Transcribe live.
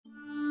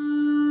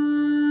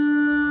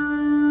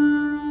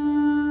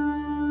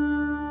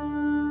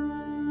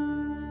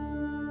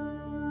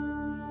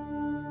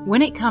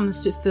When it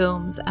comes to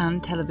films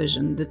and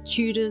television, the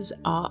Tudors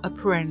are a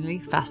perennially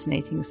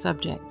fascinating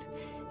subject,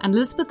 and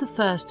Elizabeth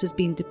I has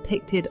been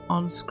depicted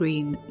on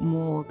screen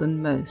more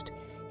than most.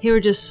 Here are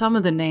just some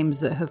of the names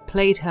that have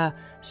played her: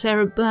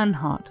 Sarah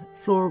Bernhardt,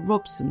 Flora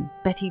Robson,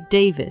 Betty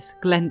Davis,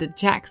 Glenda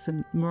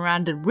Jackson,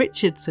 Miranda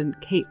Richardson,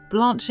 Kate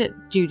Blanchett,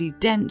 Judi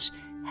Dench,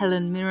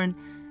 Helen Mirren,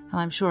 and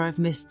I'm sure I've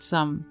missed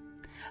some.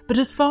 But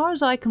as far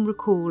as I can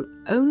recall,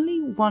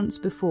 only once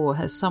before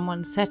has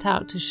someone set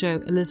out to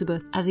show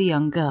Elizabeth as a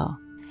young girl,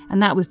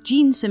 and that was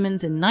Jean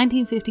Simmons in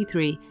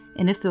 1953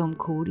 in a film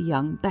called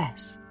Young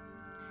Bess.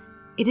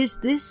 It is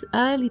this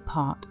early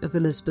part of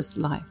Elizabeth's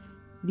life,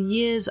 the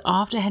years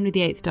after Henry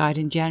VIII died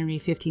in January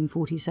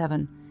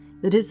 1547,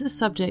 that is the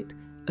subject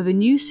of a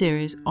new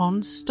series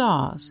on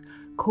Starz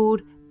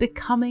called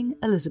Becoming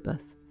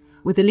Elizabeth,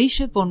 with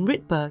Alicia von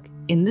Rittberg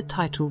in the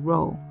title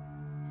role.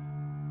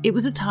 It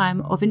was a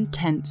time of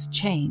intense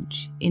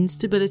change,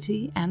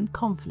 instability and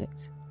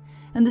conflict,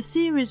 and the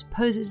series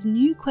poses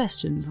new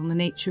questions on the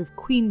nature of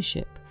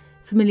queenship,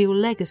 familial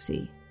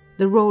legacy,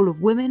 the role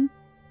of women,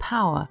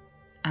 power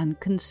and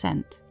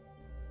consent.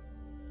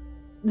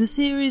 The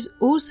series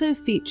also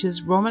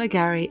features Romola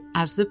Gary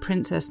as the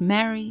Princess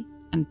Mary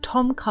and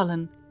Tom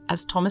Cullen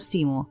as Thomas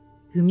Seymour,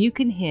 whom you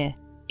can hear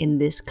in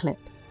this clip.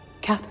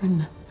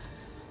 Catherine,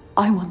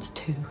 I once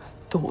too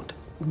thought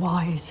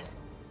wise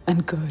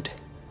and good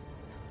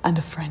and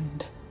a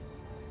friend.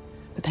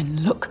 But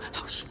then look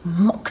how she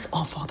mocks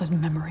our father's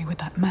memory with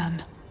that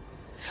man.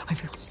 I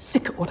feel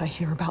sick at what I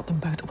hear about them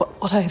both,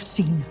 what I have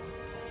seen.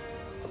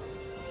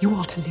 You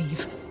are to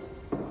leave.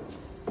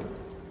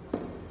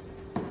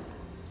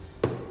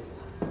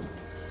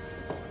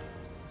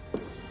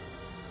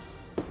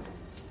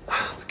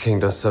 The king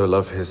does so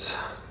love his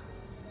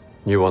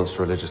nuanced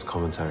religious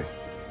commentary.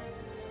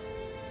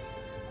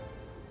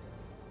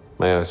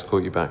 May I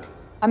escort you back?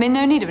 I'm in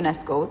no need of an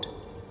escort.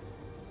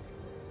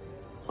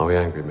 Are we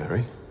angry,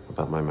 Mary,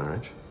 about my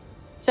marriage?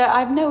 Sir, I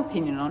have no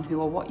opinion on who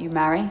or what you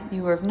marry.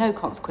 You are of no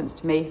consequence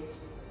to me.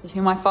 It's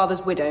who my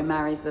father's widow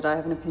marries that I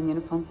have an opinion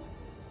upon.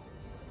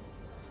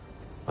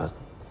 But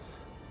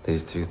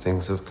these two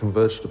things have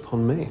converged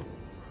upon me.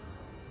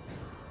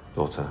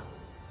 Daughter.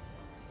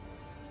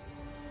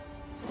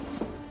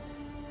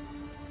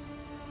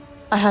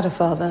 I had a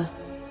father,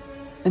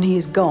 and he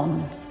is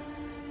gone.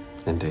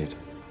 Indeed.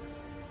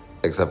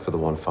 Except for the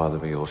one father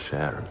we all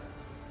share and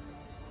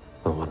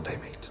will one day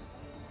meet.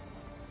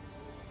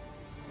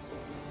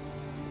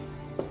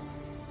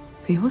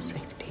 For your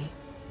safety,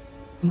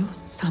 your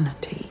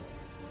sanity,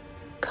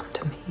 come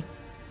to me.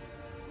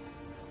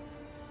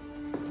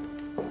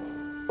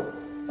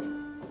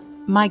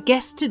 My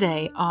guests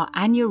today are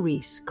Anya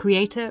Reiss,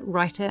 creator,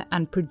 writer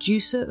and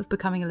producer of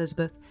Becoming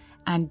Elizabeth,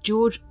 and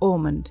George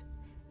Ormond,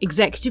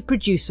 executive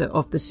producer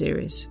of the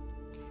series.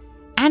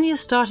 Anya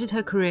started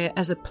her career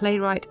as a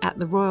playwright at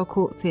the Royal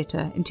Court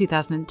Theatre in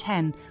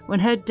 2010, when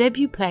her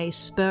debut play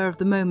Spur of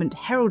the Moment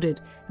heralded,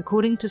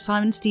 according to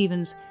Simon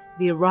Stevens,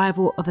 the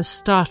arrival of a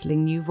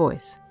startling new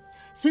voice.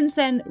 Since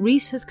then,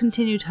 Reiss has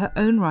continued her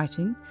own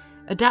writing,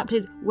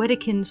 adapted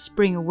Wedekind's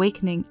Spring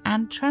Awakening,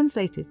 and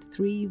translated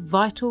 3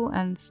 vital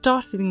and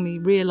startlingly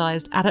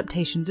realised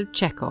adaptations of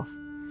Chekhov.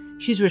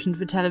 She's written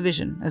for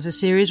television as a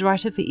series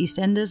writer for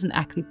EastEnders and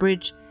Ackley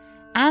Bridge,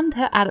 and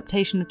her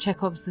adaptation of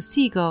Chekhov's The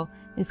Seagull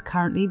is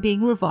currently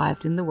being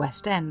revived in the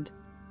West End.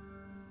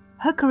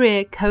 Her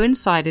career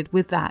coincided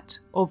with that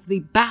of the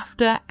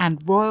BAFTA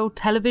and Royal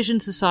Television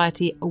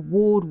Society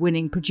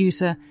award-winning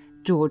producer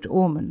George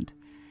Ormond.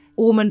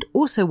 Ormond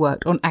also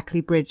worked on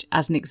Ackley Bridge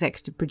as an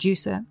executive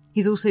producer.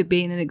 He's also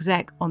been an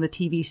exec on the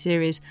TV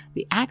series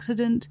The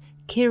Accident,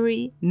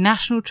 Kiri,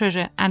 National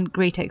Treasure and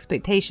Great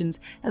Expectations,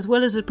 as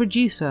well as a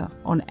producer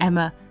on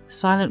Emma,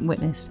 Silent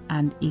Witness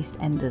and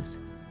EastEnders.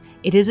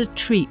 It is a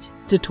treat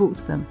to talk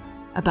to them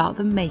about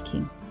the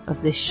making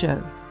of this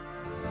show.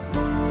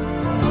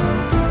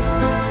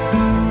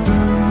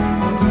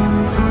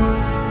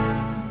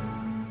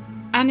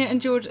 Anya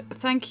and George,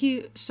 thank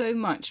you so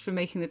much for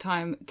making the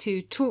time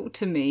to talk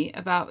to me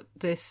about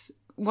this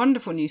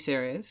wonderful new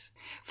series.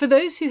 For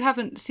those who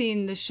haven't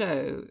seen the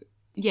show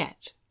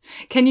yet,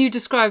 can you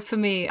describe for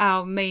me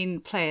our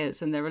main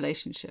players and their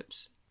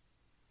relationships?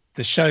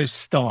 The show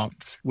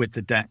starts with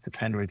the death of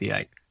Henry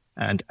VIII,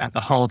 and at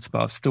the heart of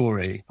our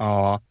story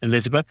are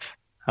Elizabeth,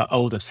 her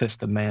older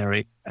sister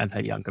Mary, and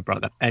her younger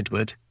brother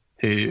Edward,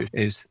 who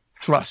is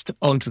thrust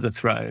onto the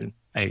throne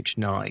age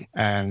 9.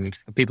 And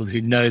people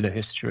who know the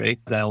history,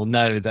 they'll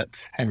know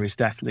that Henry's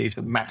death leaves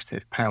a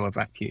massive power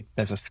vacuum.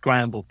 There's a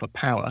scramble for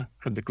power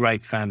from the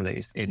great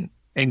families in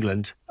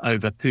England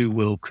over who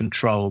will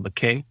control the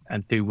king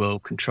and who will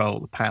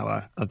control the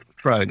power of the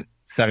throne.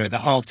 So at the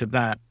heart of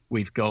that,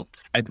 we've got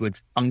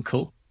Edward's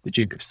uncle, the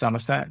Duke of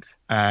Somerset,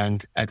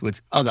 and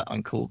Edward's other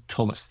uncle,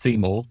 Thomas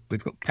Seymour.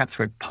 We've got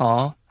Catherine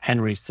Parr,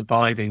 Henry's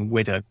surviving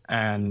widow,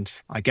 and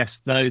I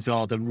guess those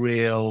are the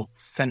real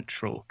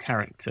central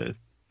characters.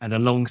 And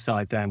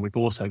alongside them, we've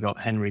also got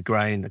Henry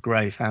Grey and the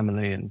Grey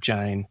family and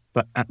Jane.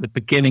 But at the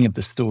beginning of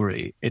the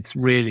story, it's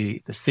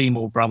really the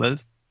Seymour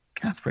brothers,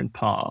 Catherine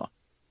Parr,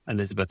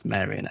 Elizabeth,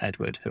 Mary and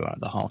Edward who are at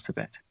the heart of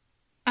it.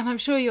 And I'm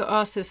sure you're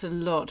asked this a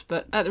lot,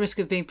 but at the risk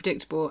of being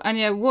predictable,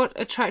 Anya, what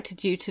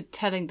attracted you to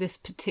telling this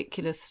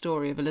particular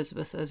story of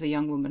Elizabeth as a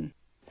young woman?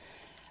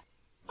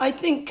 I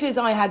think because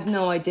I had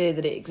no idea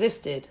that it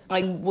existed.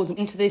 I wasn't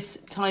into this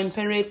time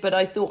period, but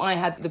I thought I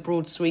had the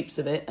broad sweeps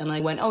of it. And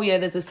I went, oh yeah,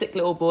 there's a sick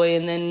little boy,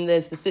 and then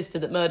there's the sister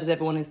that murders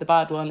everyone is the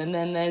bad one, and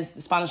then there's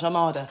the Spanish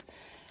Armada.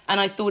 And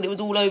I thought it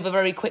was all over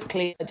very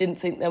quickly. I didn't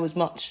think there was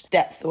much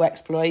depth or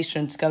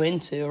exploration to go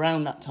into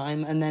around that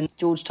time. And then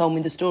George told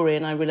me the story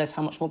and I realised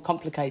how much more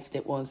complicated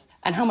it was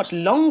and how much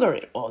longer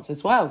it was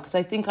as well. Because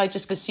I think I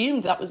just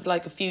assumed that was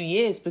like a few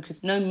years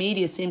because no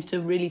media seems to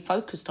have really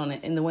focused on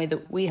it in the way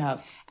that we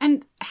have.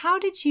 And how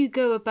did you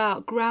go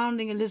about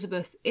grounding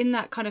Elizabeth in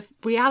that kind of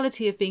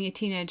reality of being a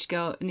teenage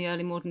girl in the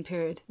early modern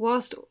period,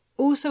 whilst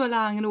also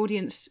allowing an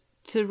audience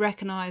to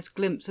recognise a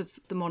glimpse of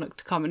the monarch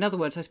to come? In other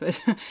words, I suppose,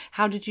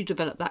 how did you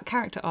develop that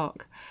character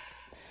arc?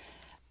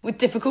 With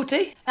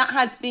difficulty. That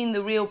has been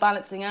the real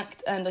balancing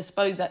act, and I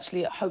suppose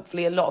actually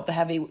hopefully a lot of the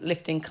heavy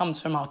lifting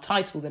comes from our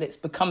title, that it's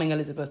Becoming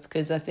Elizabeth,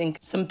 because I think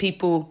some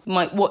people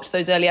might watch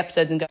those early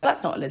episodes and go,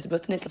 that's not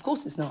Elizabeth, and it's of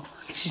course it's not.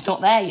 She's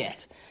not there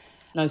yet.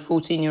 No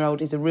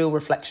 14-year-old is a real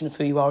reflection of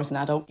who you are as an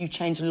adult. You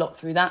change a lot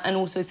through that, and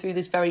also through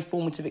this very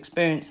formative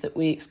experience that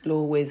we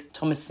explore with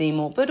Thomas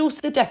Seymour, but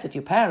also the death of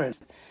your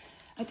parents.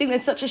 I think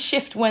there's such a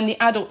shift when the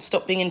adults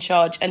stop being in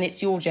charge and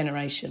it's your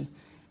generation.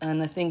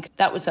 And I think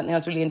that was something I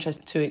was really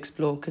interested to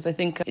explore, because I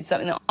think it's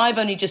something that I've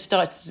only just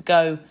started to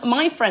go,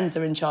 my friends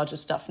are in charge of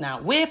stuff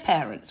now. We're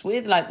parents.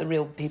 We're like the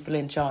real people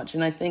in charge.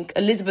 And I think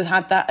Elizabeth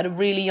had that at a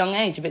really young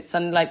age. If it's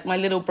suddenly like my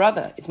little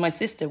brother, it's my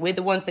sister. We're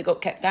the ones that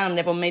got kept down and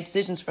everyone made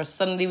decisions for us.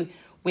 Suddenly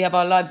we have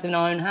our lives in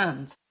our own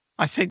hands.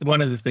 I think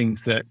one of the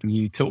things that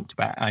you talked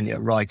about, Anya,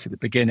 right at the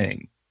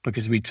beginning,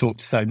 because we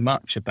talked so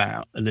much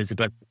about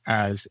Elizabeth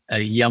as a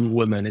young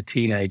woman, a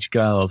teenage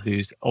girl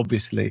who's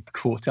obviously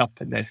caught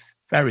up in this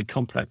very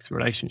complex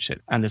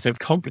relationship. And there's a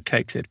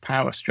complicated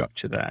power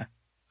structure there.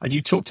 And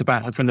you talked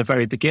about her from the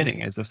very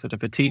beginning as a sort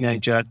of a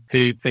teenager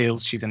who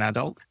feels she's an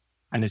adult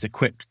and is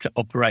equipped to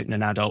operate in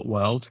an adult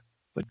world,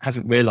 but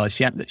hasn't realised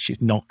yet that she's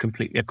not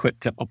completely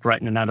equipped to operate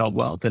in an adult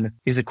world and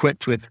is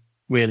equipped with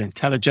real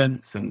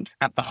intelligence. And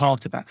at the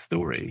heart of that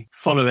story,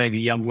 following a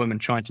young woman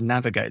trying to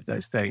navigate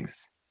those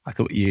things, I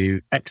thought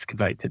you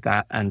excavated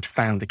that and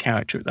found the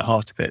character at the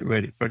heart of it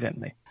really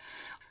brilliantly.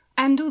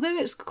 And although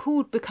it's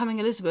called Becoming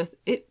Elizabeth,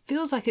 it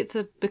feels like it's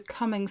a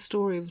becoming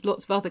story with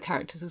lots of other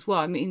characters as well.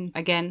 I mean,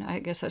 again, I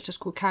guess that's just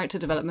called character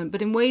development,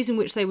 but in ways in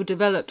which they were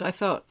developed, I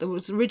felt that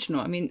was original.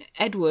 I mean,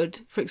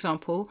 Edward, for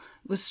example,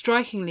 was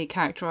strikingly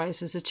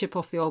characterised as a chip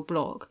off the old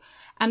block.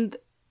 And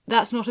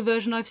that's not a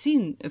version I've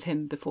seen of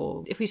him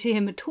before. If we see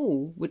him at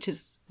all, which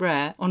is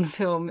rare on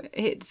film,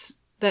 it's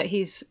that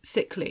he's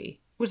sickly.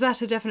 Was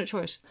that a definite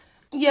choice?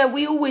 Yeah,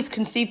 we always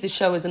conceived the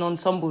show as an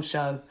ensemble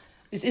show.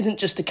 This isn't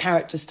just a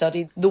character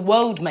study. The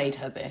world made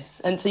her this.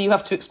 And so you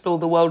have to explore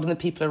the world and the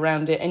people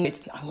around it. And it's,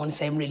 I want to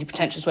say a really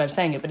pretentious way of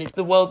saying it, but it's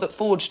the world that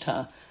forged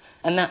her.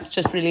 And that's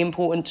just really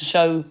important to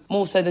show,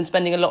 more so than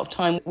spending a lot of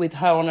time with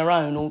her on her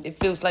own. Or it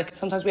feels like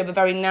sometimes we have a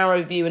very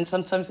narrow view, and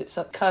sometimes it's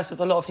a curse of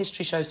a lot of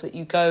history shows that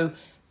you go,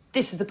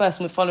 this is the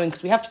person we're following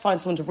because we have to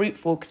find someone to root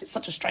for because it's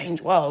such a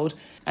strange world.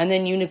 And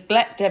then you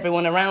neglect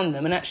everyone around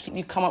them and actually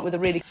you come up with a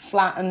really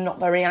flat and not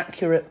very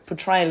accurate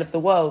portrayal of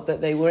the world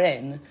that they were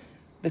in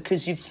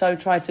because you've so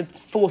tried to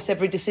force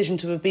every decision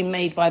to have been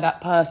made by that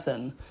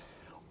person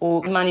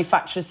or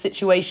manufacture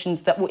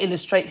situations that will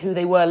illustrate who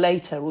they were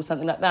later or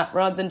something like that,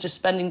 rather than just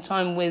spending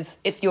time with,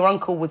 if your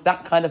uncle was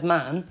that kind of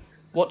man,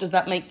 what does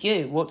that make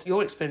you? What's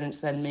your experience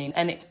then mean?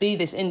 And it be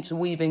this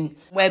interweaving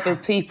web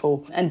of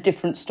people and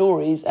different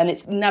stories, and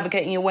it's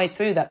navigating your way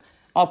through that.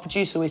 Our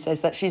producer always says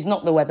that she's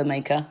not the weather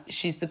maker.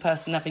 She's the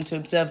person having to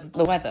observe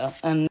the weather.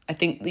 And I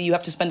think that you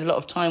have to spend a lot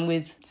of time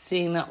with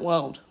seeing that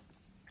world.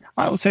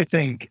 I also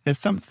think there's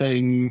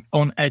something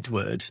on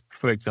Edward,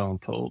 for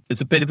example,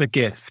 there's a bit of a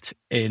gift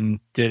in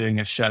doing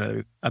a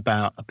show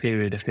about a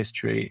period of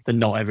history that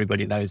not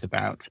everybody knows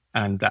about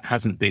and that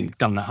hasn't been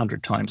done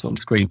 100 times on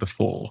screen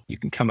before. You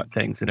can come at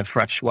things in a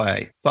fresh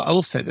way. But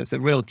also there's a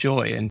real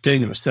joy in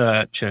doing the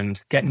research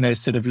and getting those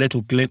sort of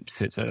little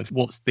glimpses of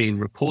what's been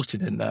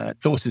reported in the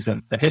sources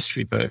of the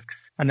history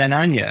books. And then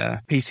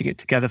Anya piecing it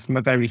together from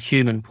a very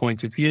human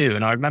point of view.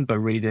 And I remember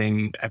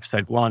reading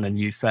episode 1 and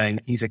you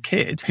saying he's a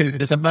kid who,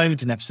 there's a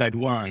moment in episode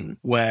 1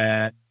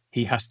 where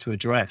he has to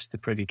address the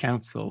Privy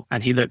Council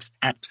and he looks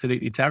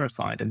absolutely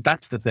terrified. And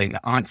that's the thing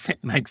that I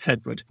think makes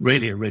Edward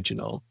really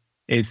original,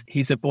 is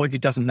he's a boy who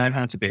doesn't know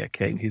how to be a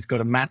king. He's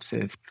got a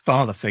massive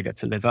father figure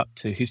to live up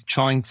to, who's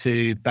trying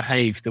to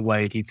behave the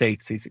way he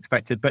thinks he's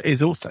expected, but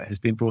has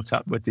been brought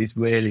up with these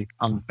really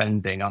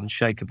unbending,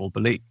 unshakable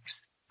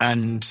beliefs.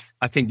 And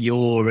I think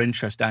your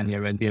interest,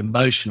 Anya, in the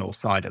emotional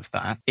side of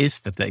that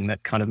is the thing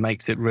that kind of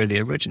makes it really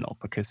original,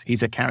 because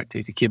he's a character,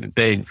 he's a human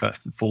being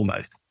first and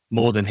foremost,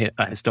 more than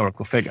a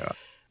historical figure.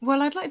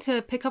 Well, I'd like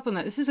to pick up on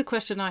that. This is a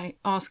question I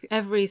ask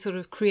every sort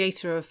of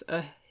creator of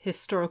a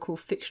historical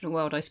fictional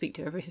world I speak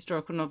to, every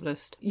historical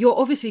novelist, you're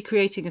obviously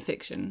creating a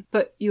fiction,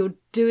 but you're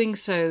doing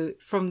so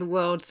from the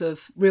worlds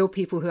of real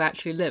people who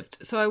actually lived.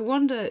 So I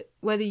wonder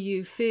whether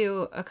you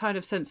feel a kind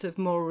of sense of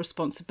moral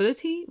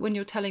responsibility when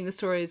you're telling the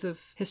stories of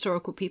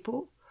historical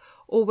people,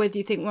 or whether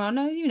you think, well,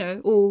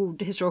 no, all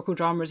historical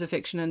drama is a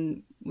fiction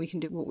and we can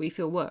do what we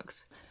feel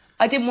works.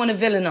 I didn't want to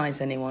villainise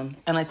anyone,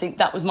 and I think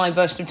that was my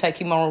version of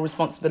taking moral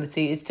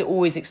responsibility, is to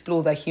always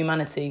explore their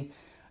humanity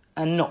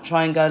and not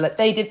try and go, like,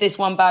 they did this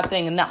one bad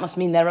thing and that must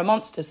mean they're a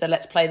monster, so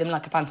let's play them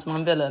like a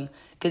pantomime villain,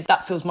 because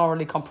that feels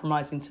morally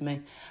compromising to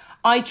me.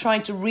 I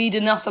tried to read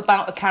enough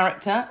about a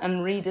character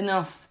and read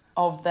enough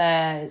of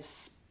their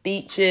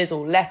speeches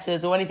or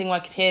letters or anything where I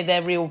could hear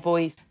their real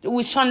voice.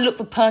 Always trying to look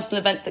for personal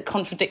events that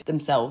contradict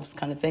themselves,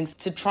 kind of things,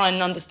 to try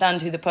and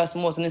understand who the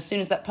person was. And as soon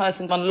as that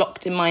person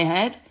unlocked in my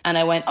head and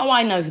I went, oh,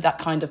 I know that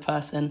kind of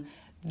person,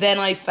 then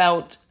I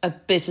felt a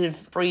bit of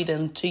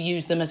freedom to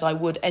use them as I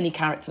would any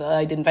character that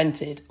I'd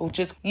invented, or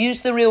just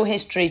use the real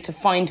history to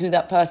find who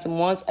that person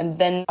was. And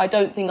then I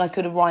don't think I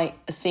could write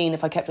a scene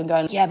if I kept on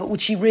going, yeah, but would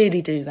she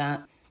really do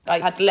that? I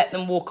had to let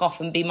them walk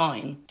off and be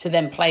mine to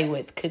then play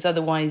with, because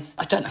otherwise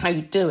I don't know how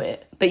you do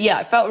it. But yeah,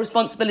 I felt a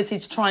responsibility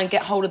to try and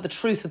get hold of the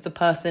truth of the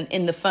person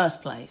in the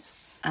first place.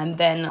 And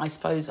then I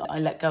suppose I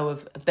let go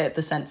of a bit of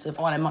the sense of,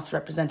 I must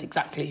represent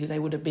exactly who they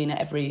would have been at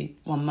every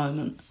one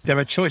moment. There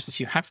are choices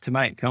you have to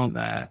make, aren't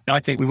there? I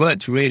think we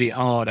worked really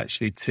hard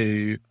actually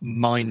to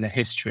mine the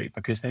history,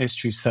 because the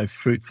history is so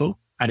fruitful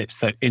and it's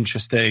so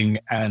interesting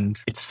and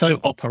it's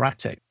so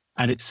operatic.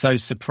 And it's so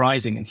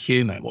surprising and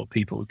human what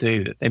people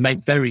do, that they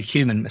make very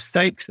human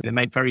mistakes, they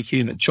make very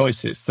human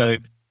choices. So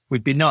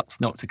we'd be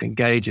nuts not to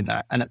engage in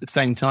that. And at the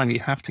same time,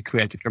 you have to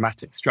create a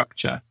dramatic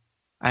structure.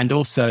 And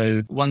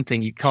also, one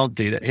thing you can't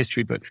do that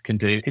history books can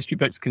do, history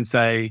books can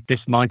say,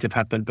 this might have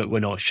happened, but we're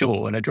not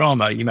sure. In a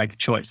drama, you make a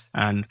choice.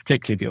 And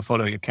particularly if you're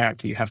following a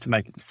character, you have to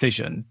make a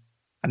decision.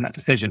 And that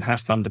decision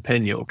has to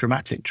underpin your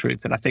dramatic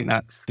truth. And I think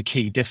that's the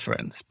key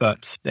difference.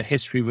 But the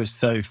history was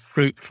so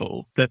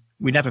fruitful that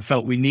we never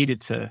felt we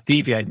needed to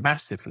deviate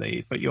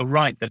massively. But you're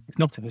right that it's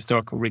not a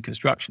historical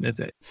reconstruction, is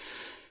it?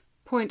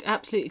 Point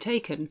absolutely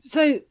taken.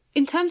 So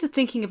in terms of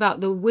thinking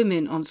about the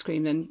women on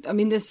screen, then, I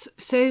mean, there's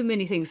so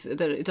many things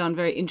that are done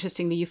very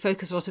interestingly. You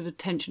focus a lot of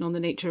attention on the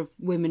nature of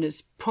women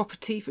as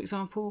property, for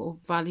example, or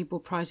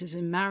valuable prizes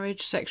in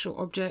marriage, sexual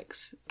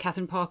objects.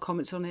 Catherine Parr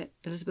comments on it.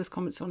 Elizabeth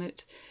comments on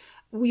it.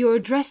 You're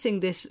addressing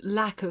this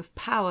lack of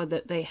power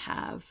that they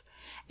have,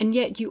 and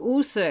yet you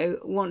also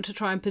want to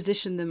try and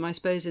position them, I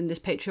suppose, in this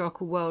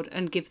patriarchal world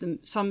and give them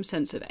some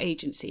sense of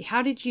agency.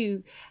 How did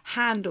you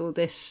handle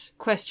this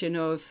question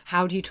of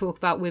how do you talk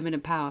about women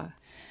and power?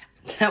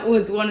 That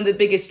was one of the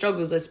biggest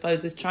struggles, I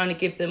suppose, is trying to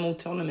give them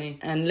autonomy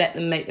and let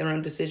them make their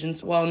own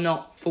decisions while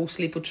not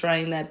falsely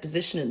portraying their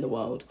position in the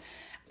world.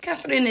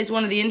 Catherine is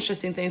one of the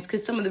interesting things,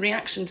 because some of the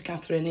reaction to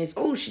Catherine is,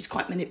 oh, she's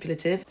quite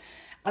manipulative.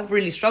 I've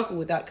really struggled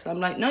with that, because I'm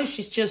like, no,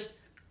 she's just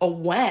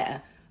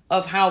aware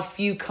of how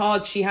few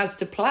cards she has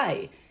to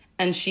play,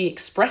 and she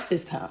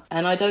expresses that.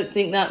 And I don't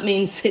think that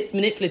means it's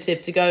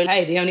manipulative to go,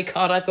 hey, the only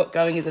card I've got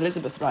going is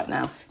Elizabeth right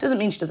now. Doesn't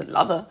mean she doesn't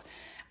love her.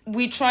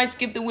 We tried to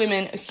give the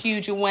women a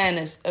huge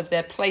awareness of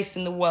their place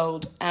in the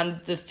world and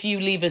the few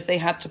levers they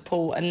had to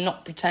pull, and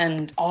not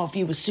pretend, oh, if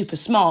you were super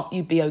smart,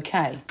 you'd be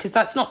okay. Because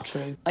that's not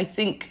true. I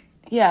think,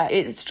 yeah,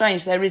 it's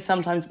strange. There is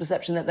sometimes a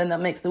perception that then that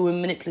makes the women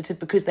manipulative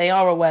because they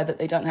are aware that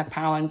they don't have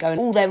power and going,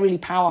 oh, they're really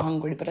power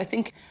hungry. But I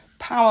think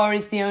power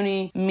is the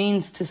only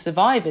means to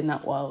survive in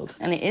that world.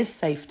 And it is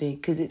safety,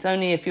 because it's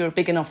only if you're a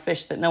big enough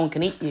fish that no one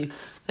can eat you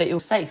that you're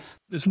safe.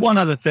 There's one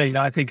other thing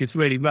that I think is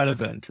really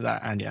relevant to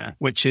that, Anya,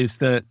 which is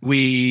that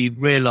we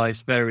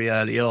realised very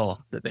early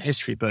on that the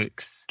history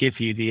books give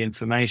you the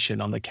information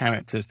on the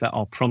characters that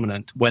are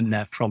prominent when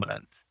they're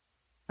prominent.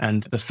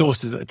 And the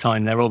sources at the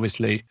time, they're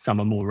obviously,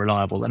 some are more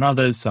reliable than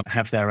others, some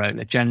have their own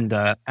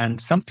agenda,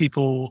 and some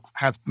people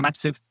have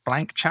massive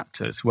blank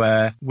chapters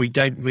where we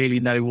don't really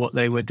know what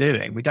they were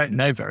doing. We don't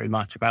know very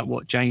much about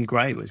what Jane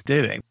Grey was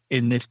doing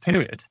in this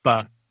period,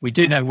 but we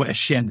do know where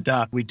she ended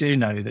up. We do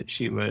know that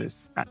she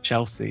was at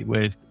Chelsea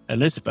with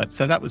Elizabeth.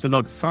 So that was a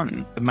lot of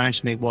fun,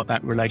 imagining what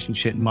that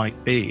relationship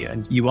might be.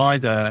 And you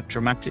either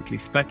dramatically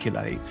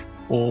speculate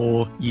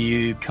or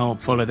you can't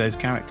follow those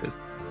characters.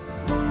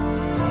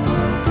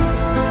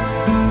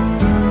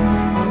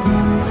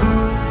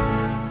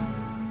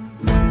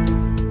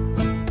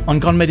 On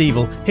Gone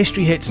Medieval,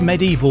 History Hits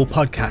Medieval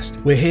podcast,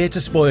 we're here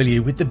to spoil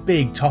you with the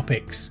big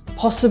topics.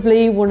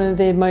 Possibly one of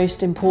the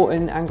most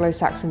important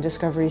Anglo-Saxon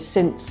discoveries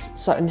since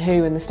Sutton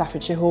Hoo and the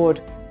Staffordshire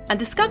Hoard. And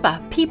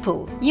discover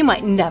people you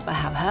might never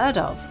have heard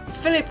of.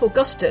 Philip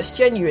Augustus,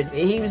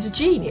 genuinely, he was a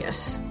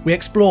genius. We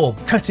explore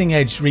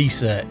cutting-edge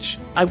research.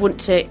 I want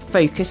to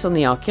focus on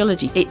the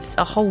archaeology. It's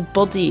a whole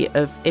body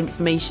of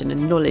information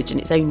and knowledge in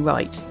its own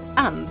right.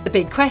 And the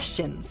big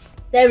questions.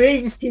 There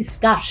is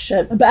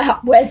discussion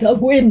about whether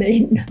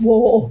women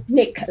wore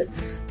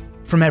knickers.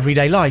 From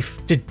everyday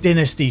life to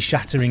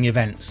dynasty-shattering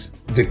events.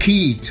 The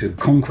key to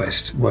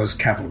conquest was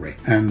cavalry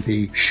and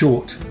the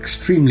short,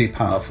 extremely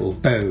powerful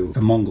bow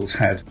the Mongols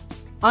had.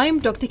 I'm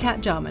Dr.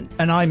 Kat Jarman.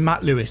 And I'm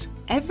Matt Lewis.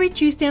 Every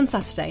Tuesday and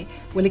Saturday,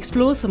 we'll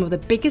explore some of the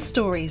biggest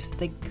stories,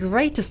 the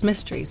greatest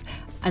mysteries,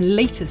 and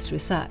latest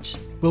research.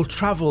 We'll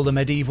travel the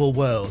medieval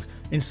world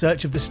in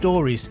search of the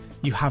stories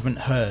you haven't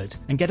heard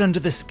and get under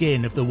the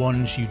skin of the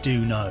ones you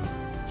do know.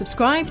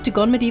 Subscribe to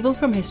Gone Medieval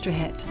from History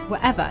Hit,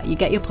 wherever you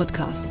get your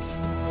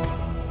podcasts.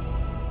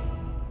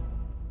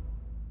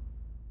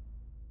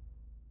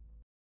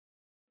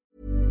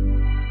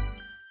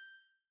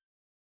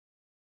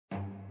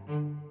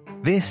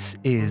 This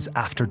is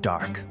After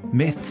Dark,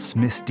 myths,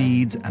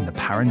 misdeeds and the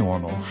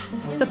paranormal.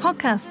 The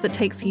podcast that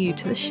takes you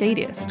to the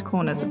shadiest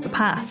corners of the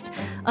past,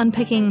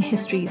 unpicking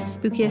history's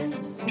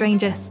spookiest,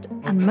 strangest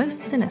and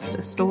most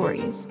sinister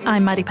stories.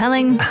 I'm Maddie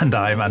Pelling. And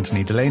I'm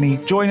Anthony Delaney.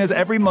 Join us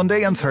every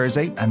Monday and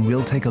Thursday and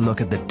we'll take a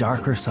look at the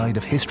darker side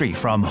of history,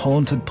 from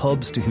haunted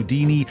pubs to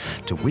Houdini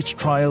to witch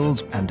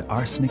trials and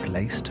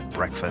arsenic-laced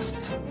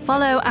breakfasts.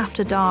 Follow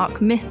After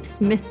Dark,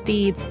 myths,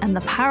 misdeeds and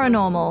the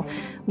paranormal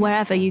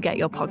wherever you get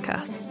your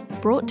podcasts.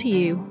 Brought to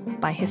you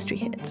by History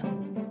Hit.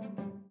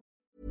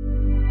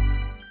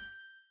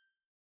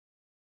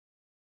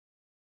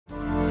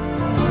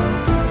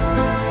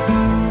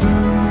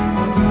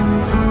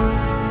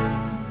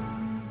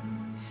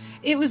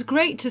 It was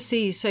great to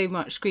see so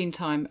much screen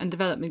time and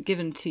development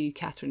given to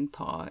Catherine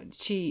Parr.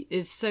 She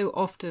is so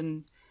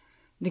often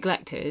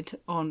neglected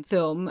on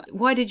film.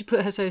 Why did you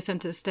put her so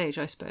centre stage,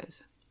 I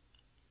suppose?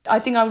 I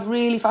think I was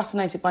really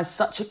fascinated by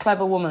such a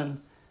clever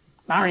woman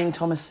marrying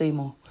Thomas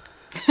Seymour.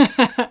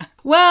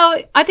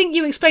 Well, I think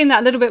you explained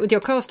that a little bit with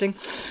your casting.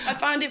 I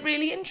found it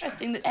really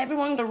interesting that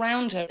everyone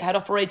around her had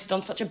operated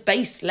on such a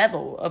base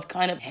level of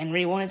kind of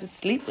Henry wanted to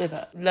sleep with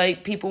her.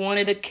 Like, people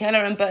wanted to kill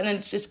her, but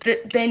it's just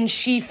that then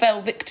she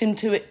fell victim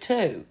to it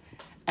too.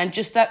 And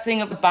just that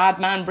thing of a bad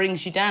man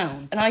brings you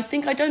down. And I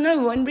think, I don't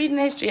know, when reading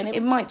the history, and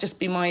it might just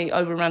be my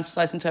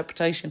over-romanticised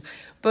interpretation,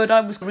 but I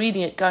was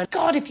reading it going,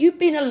 God, if you'd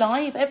been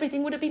alive,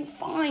 everything would have been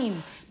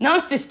fine. None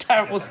of this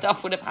terrible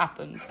stuff would have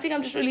happened. I think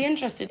I'm just really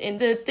interested in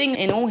the thing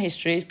in all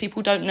history is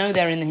people don't know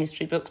they're in the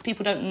history books.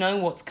 People don't know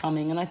what's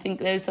coming. And I think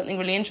there's something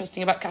really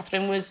interesting about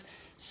Catherine was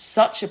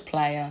such a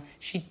player.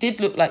 She did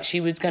look like she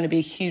was going to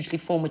be hugely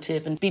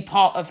formative and be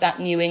part of that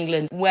New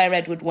England where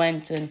Edward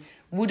went and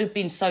would have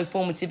been so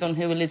formative on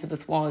who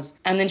Elizabeth was.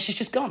 And then she's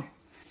just gone.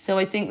 So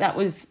I think that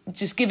was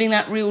just giving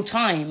that real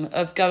time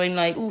of going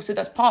like, oh, so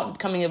that's part of the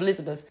coming of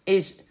Elizabeth,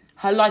 is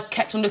her life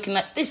kept on looking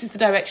like, this is the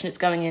direction it's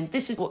going in,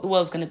 this is what the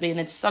world's going to be, and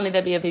then suddenly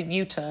there'd be a big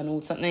U-turn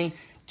or something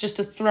just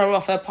to throw her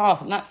off her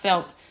path. And that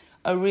felt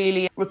a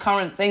really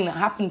recurrent thing that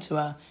happened to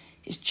her.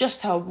 It's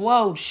just her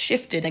world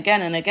shifted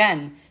again and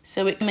again.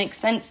 So it makes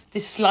sense,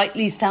 this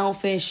slightly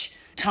selfish,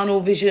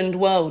 tunnel-visioned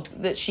world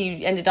that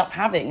she ended up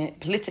having,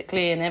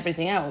 politically and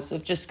everything else,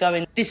 of just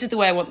going, this is the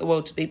way I want the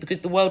world to be, because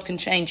the world can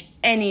change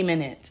any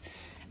minute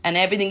and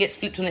everything gets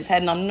flipped on its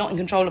head and I'm not in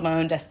control of my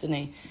own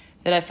destiny.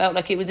 That I felt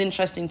like it was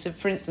interesting to,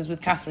 for instance,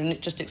 with Catherine,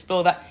 just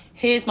explore that,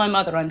 here's my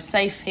mother, I'm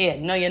safe here.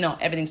 No, you're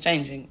not. Everything's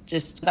changing.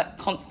 Just that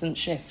constant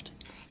shift.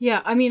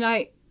 Yeah, I mean,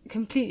 I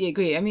completely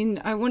agree. I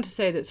mean, I want to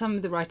say that some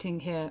of the writing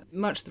here,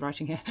 much of the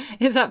writing here,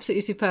 is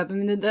absolutely superb. I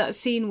mean, that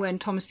scene when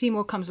Thomas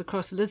Seymour comes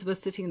across Elizabeth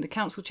sitting in the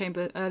council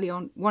chamber early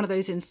on, one of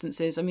those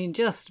instances, I mean,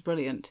 just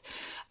brilliant.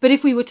 But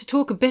if we were to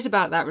talk a bit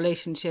about that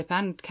relationship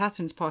and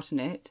Catherine's part in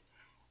it,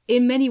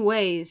 in many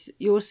ways,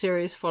 your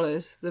series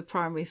follows the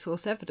primary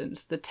source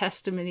evidence, the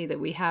testimony that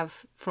we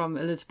have from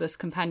Elizabeth's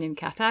companion,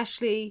 Kat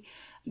Ashley,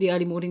 the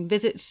early morning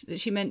visits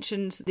that she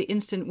mentions, the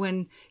instant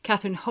when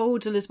Catherine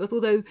holds Elizabeth,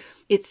 although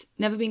it's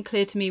never been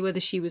clear to me whether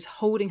she was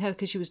holding her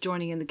because she was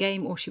joining in the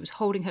game or she was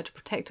holding her to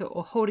protect her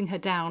or holding her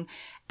down.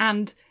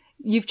 And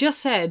you've just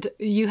said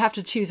you have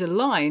to choose a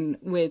line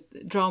with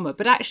drama,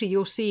 but actually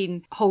your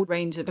scene holds a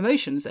range of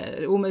emotions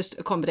there. It almost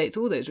accommodates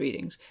all those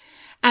readings.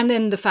 And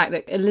then the fact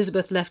that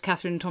Elizabeth left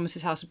Catherine and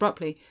Thomas's house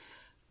abruptly.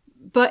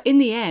 But in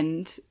the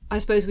end, I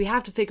suppose we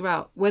have to figure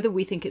out whether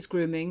we think it's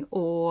grooming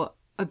or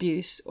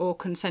abuse or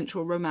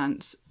consensual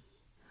romance.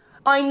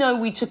 I know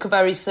we took a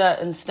very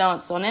certain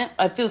stance on it.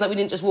 It feels like we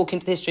didn't just walk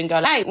into history and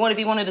go, hey, what if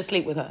he wanted to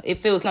sleep with her?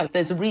 It feels like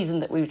there's a reason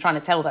that we were trying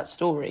to tell that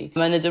story.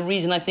 And there's a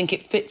reason I think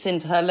it fits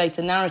into her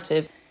later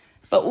narrative.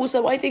 But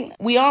also I think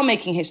we are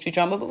making history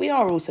drama, but we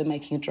are also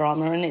making a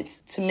drama. And it's,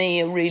 to me,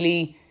 a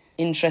really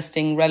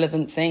interesting,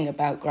 relevant thing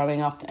about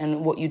growing up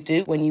and what you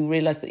do when you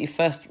realise that your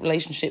first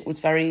relationship was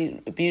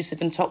very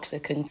abusive and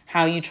toxic and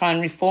how you try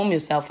and reform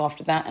yourself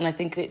after that. And I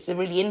think it's a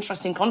really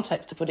interesting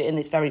context to put it in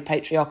this very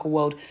patriarchal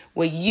world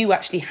where you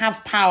actually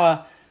have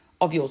power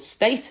of your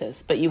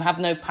status, but you have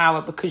no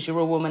power because you're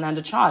a woman and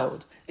a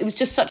child. It was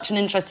just such an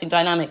interesting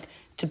dynamic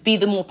to be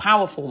the more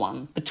powerful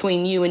one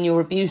between you and your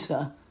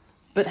abuser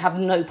but have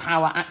no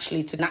power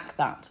actually to enact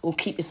that or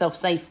keep yourself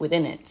safe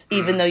within it,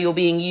 even though you're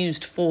being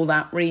used for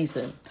that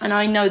reason. And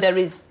I know there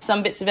is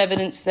some bits of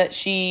evidence that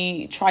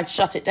she tried to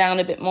shut it down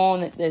a bit more,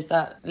 and that there's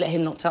that "let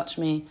him not touch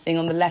me" thing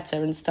on the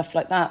letter and stuff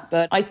like that.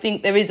 But I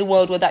think there is a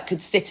world where that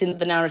could sit in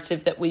the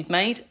narrative that we've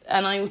made.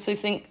 And I also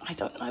think, I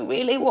don't know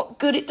really what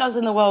good it does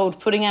in the world,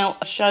 putting out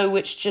a show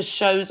which just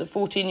shows a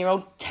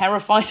 14-year-old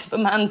terrified of a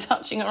man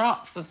touching her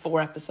up for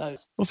 4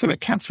 episodes. Also with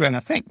Catherine, I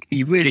think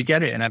you really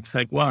get it in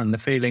episode 1, the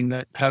feeling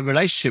that her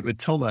relationship with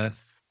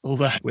Thomas,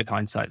 although with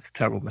hindsight it's a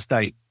terrible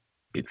mistake,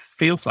 it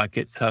feels like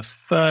it's her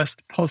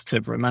first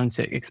positive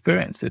romantic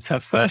experience. It's her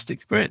first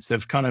experience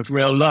of kind of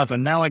real love,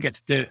 and now I get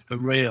to do it for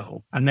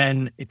real. And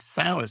then it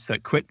sours so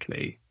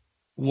quickly.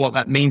 What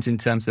that means in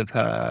terms of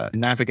her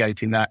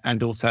navigating that,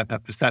 and also her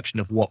perception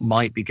of what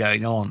might be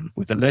going on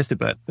with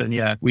Elizabeth. And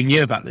yeah, we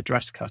knew about the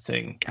dress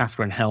cutting.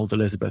 Catherine held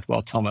Elizabeth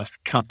while Thomas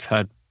cut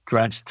her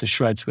dress to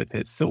shreds with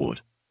his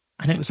sword.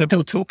 And it was a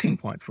real talking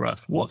point for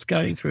us. What's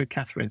going through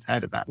Catherine's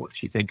head about what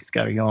she thinks is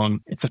going on?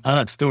 It's a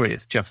hard story.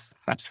 It's just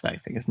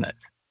fascinating, isn't it?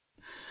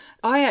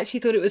 I actually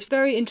thought it was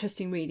very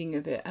interesting reading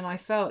of it, and I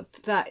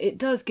felt that it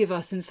does give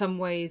us in some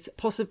ways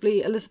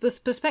possibly Elizabeth's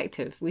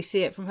perspective. We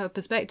see it from her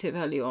perspective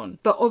early on.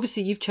 But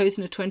obviously you've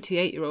chosen a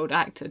 28-year-old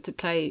actor to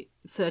play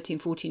 13,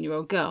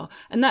 14-year-old girl,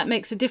 and that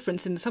makes a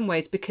difference in some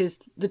ways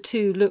because the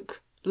two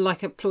look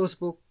like a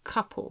plausible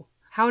couple.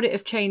 How would it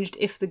have changed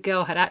if the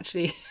girl had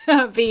actually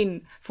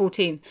been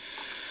 14?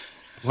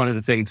 One of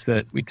the things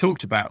that we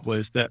talked about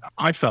was that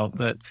I felt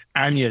that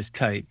Anya's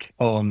take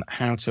on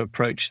how to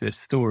approach this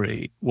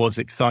story was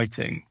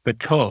exciting,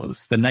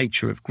 because the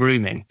nature of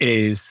grooming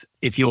is,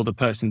 if you're the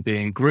person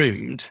being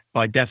groomed,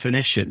 by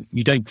definition,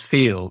 you don't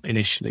feel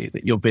initially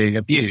that you're being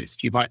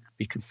abused. You might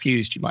be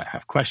confused, you might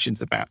have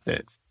questions about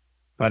it,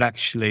 but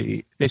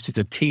actually this is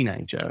a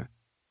teenager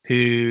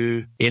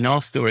who, in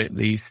our story at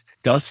least,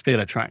 does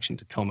feel attraction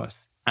to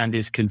Thomas and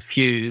is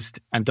confused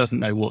and doesn't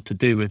know what to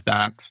do with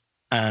that.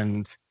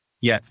 And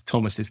yet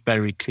Thomas is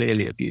very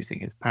clearly abusing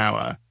his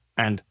power.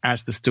 And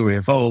as the story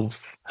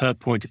evolves, her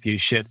point of view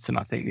shifts, and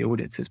I think the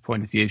audience's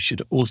point of view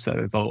should also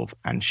evolve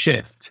and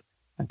shift.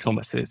 And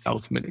Thomas is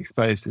ultimately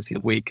exposed as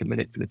weak and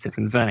manipulative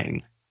and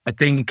vain. I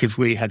think if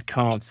we had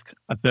cast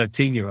a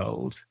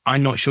 13-year-old,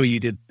 I'm not sure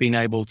you'd have been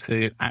able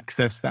to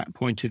access that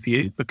point of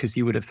view, because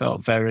you would have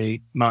felt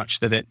very much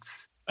that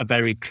it's a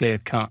very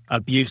clear-cut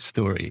abuse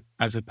story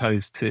as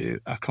opposed to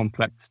a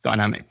complex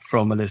dynamic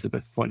from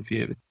Elizabeth's point of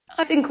view.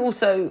 I think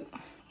also,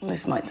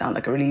 this might sound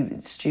like a really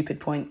stupid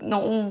point,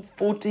 not all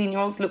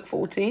 14-year-olds look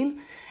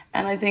 14.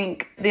 And I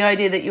think the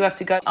idea that you have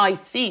to go, I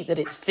see that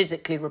it's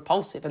physically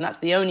repulsive, and that's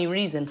the only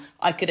reason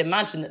I could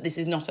imagine that this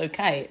is not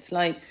okay. It's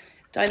like,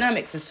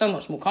 dynamics are so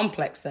much more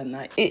complex than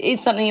that. It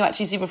is something you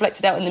actually see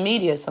reflected out in the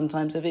media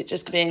sometimes, of it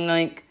just being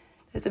like,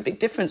 there's a big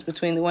difference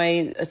between the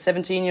way a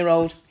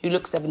 17-year-old who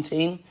looks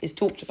 17 is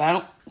talked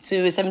about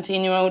to a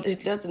 17-year-old who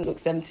doesn't look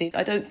 17.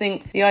 I don't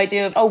think the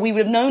idea of, we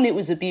would have known it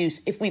was abuse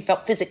if we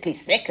felt physically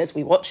sick as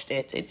we watched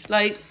it. It's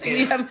like,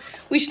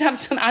 we should have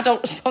some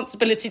adult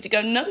responsibility to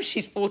go, no,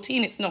 she's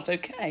 14, it's not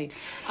okay.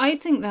 I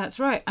think that's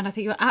right. And I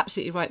think you're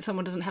absolutely right.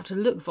 Someone doesn't have to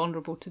look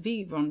vulnerable to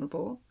be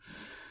vulnerable.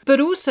 But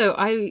also,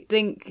 I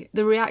think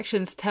the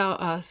reactions tell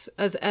us,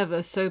 as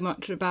ever, so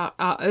much about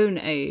our own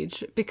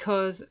age,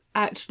 because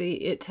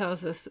actually it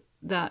tells us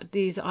that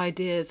these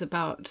ideas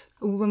about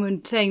a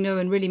woman saying no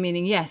and really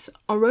meaning yes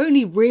are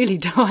only really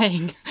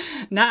dying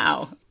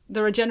now.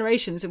 There are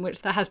generations in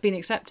which that has been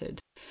accepted.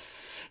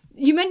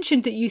 You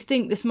mentioned that you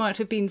think this might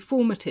have been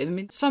formative. I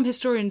mean, some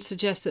historians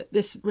suggest that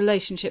this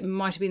relationship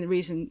might have been the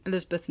reason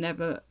Elizabeth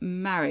never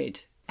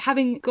married.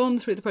 Having gone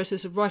through the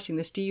process of writing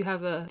this, do you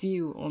have a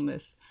view on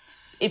this?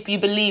 If you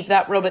believe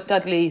that Robert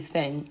Dudley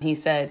thing he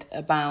said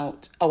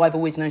about, I've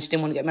always known she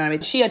didn't want to get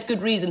married, she had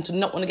good reason to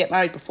not want to get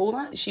married before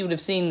that. She would have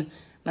seen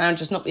marriage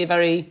just not be a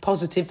very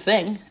positive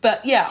thing.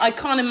 But yeah, I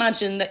can't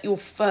imagine that your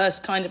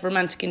first kind of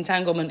romantic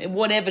entanglement, in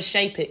whatever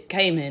shape it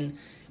came in,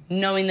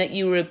 knowing that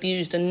you were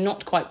abused and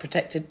not quite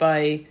protected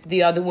by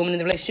the other woman in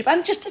the relationship,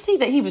 and just to see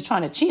that he was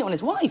trying to cheat on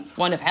his wife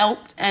might have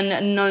helped,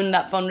 and known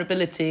that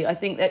vulnerability. I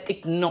think that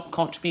it not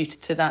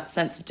contributed to that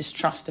sense of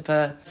distrust of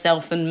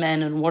herself and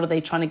men, and what are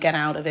they trying to get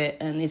out of it,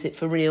 and is it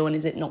for real and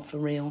is it not for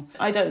real.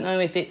 I don't know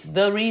if it's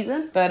the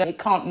reason, but it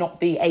can't not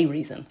be a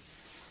reason.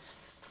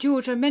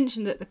 George, I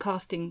mentioned that the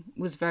casting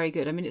was very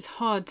good. I mean, it's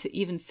hard to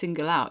even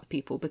single out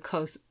people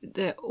because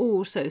they're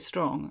all so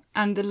strong.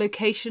 And the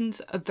locations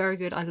are very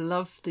good. I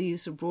love the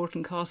use of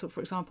Broughton Castle, for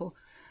example.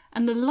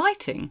 And the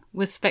lighting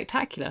was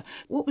spectacular.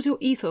 What was your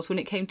ethos when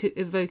it came to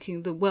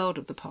evoking the world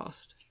of the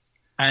past?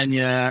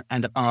 Anya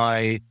and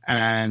I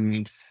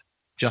and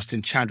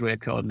Justin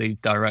Chadwick, our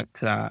lead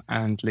director,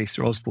 and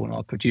Lisa Osborne,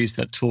 our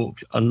producer,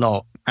 talked a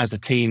lot as a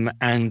team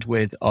and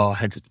with our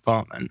heads of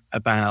department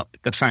about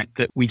the fact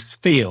that we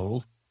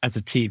feel, as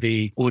a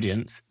TV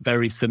audience,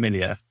 very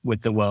familiar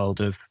with the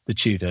world of the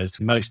Tudors.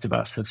 Most of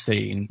us have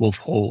seen Wolf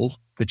Hall,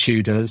 the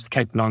Tudors,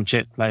 Cate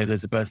Blanchett play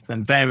Elizabeth,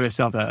 and various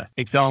other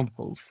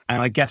examples.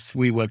 And I guess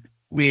we were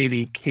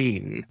really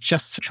keen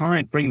just to try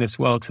and bring this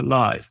world to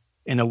life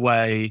in a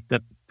way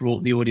that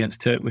brought the audience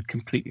to it with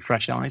completely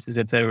fresh eyes, as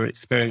if they were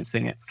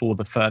experiencing it for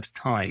the first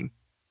time,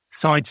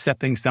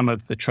 sidestepping some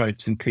of the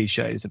tropes and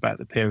cliches about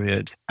the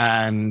period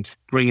and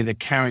bringing the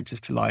characters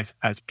to life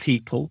as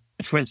people.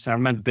 For instance, I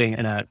remember being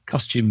in a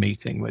costume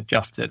meeting with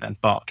Justin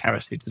and Bart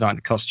Karras, who designed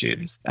the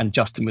costumes, and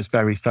Justin was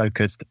very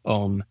focused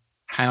on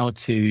how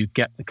to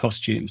get the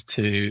costumes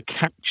to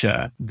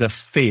capture the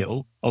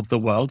feel of the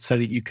world so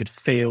that you could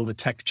feel the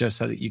texture,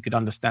 so that you could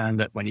understand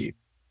that when you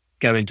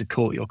go into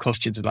court, your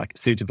costumes are like a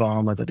suit of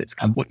armor, that it's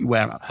what you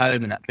wear at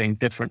home and that being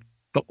different,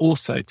 but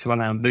also to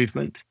allow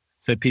movement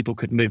so people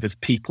could move as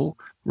people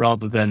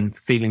rather than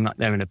feeling like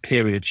they're in a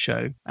period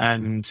show.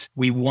 And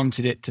we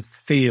wanted it to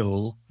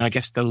feel, I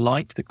guess, the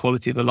light, the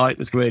quality of the light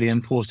was really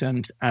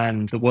important.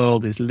 And the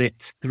world is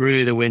lit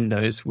through the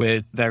windows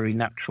with very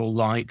natural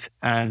light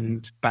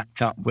and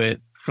backed up with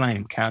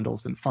flame,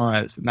 candles and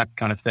fires and that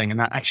kind of thing. And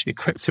that actually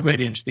creates a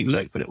really interesting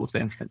look, but it also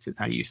influences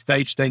how you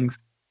stage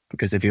things.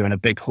 Because if you're in a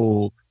big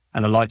hall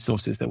and the light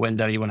source is the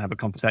window, you want to have a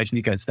conversation,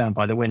 you go and stand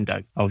by the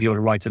window. Or if you want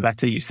to write a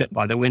letter, you sit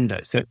by the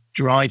window. So it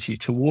drives you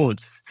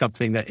towards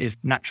something that is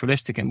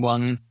naturalistic in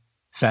one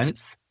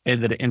sense, in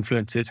that it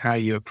influences how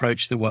you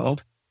approach the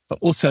world, but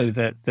also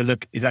that the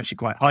look is actually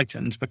quite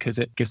heightened because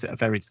it gives it a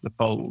very sort of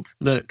bold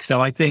look.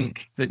 So I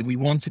think that we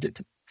wanted it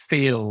to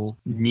feel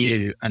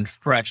new and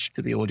fresh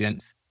to the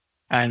audience,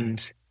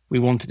 and we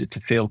wanted it to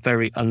feel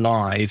very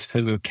alive.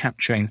 So we were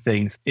capturing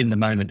things in the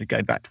moment, to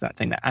go back to that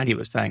thing that Annie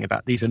was saying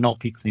about these are not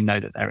people who know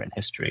that they're in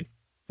history.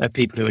 They're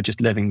people who are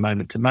just living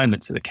moment to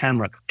moment. So the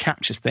camera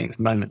captures things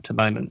moment to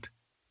moment.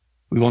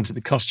 We wanted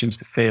the costumes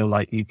to feel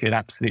like you could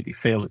absolutely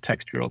feel the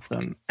texture of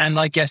them. And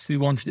I guess we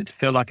wanted it to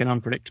feel like an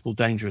unpredictable,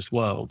 dangerous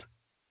world.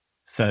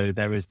 So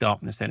there is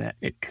darkness in it.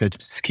 It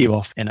could skew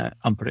off in an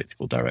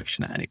unpredictable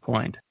direction at any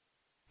point.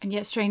 And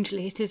yet,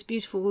 strangely, it is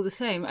beautiful all the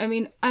same. I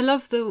mean, I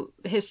love the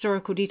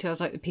historical details,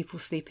 like the people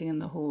sleeping in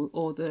the hall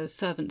or the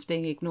servants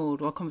being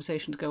ignored while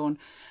conversations go on.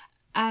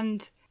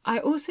 And I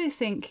also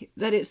think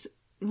that it's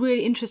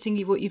really interesting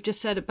what you've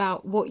just said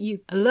about what you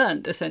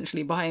learned,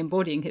 essentially, by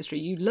embodying history.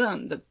 You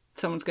learned that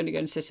someone's going to go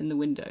and sit in the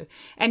window.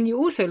 And you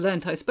also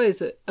learnt, I suppose,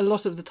 that a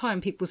lot of the time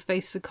people's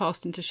faces are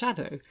cast into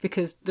shadow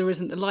because there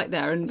isn't the light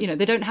there. And,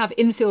 they don't have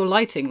infill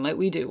lighting like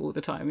we do all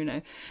the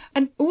time,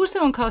 And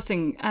also on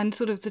casting and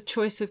sort of the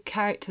choice of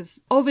characters,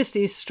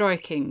 obviously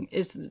striking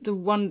is the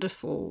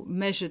wonderful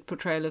measured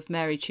portrayal of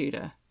Mary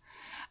Tudor,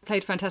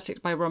 played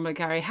fantastic by Romola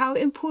Gary. How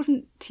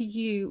important to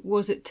you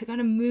was it to kind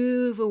of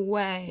move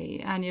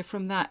away, Anya,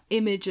 from that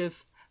image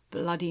of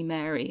Bloody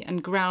Mary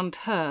and ground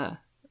her,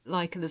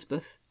 like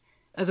Elizabeth,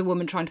 as a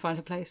woman trying to find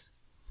her place?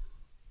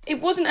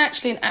 It wasn't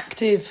actually an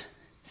active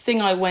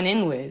thing I went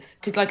in with,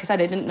 because like I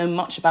said, I didn't know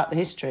much about the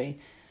history.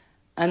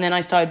 And then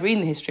I started reading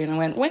the history and I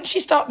went, when did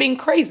she start being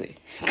crazy?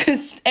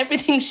 Because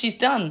everything she's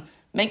done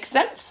makes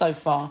sense so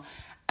far.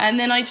 And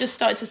then I just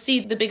started to see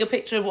the bigger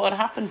picture of what had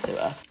happened to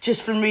her,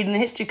 just from reading the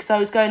history, because I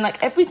was going,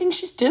 everything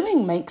she's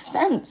doing makes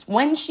sense.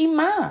 When's she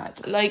mad?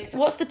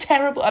 What's the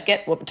terrible... I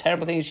get what the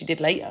terrible thing is she did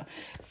later.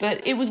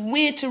 But it was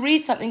weird to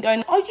read something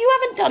going, oh, you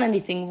haven't done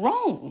anything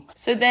wrong.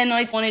 So then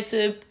I wanted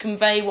to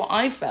convey what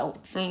I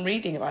felt from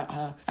reading about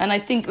her. And I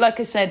think, like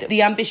I said,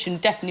 the ambition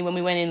definitely when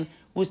we went in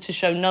was to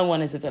show no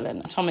one as a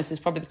villain. Thomas is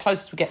probably the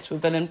closest we get to a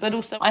villain, but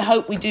also I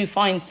hope we do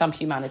find some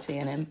humanity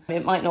in him.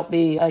 It might not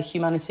be a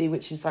humanity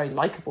which is very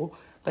likeable,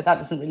 but that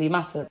doesn't really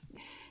matter.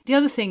 The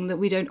other thing that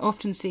we don't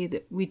often see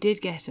that we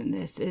did get in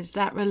this is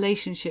that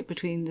relationship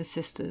between the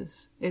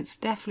sisters. It's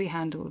deftly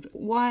handled.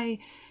 Why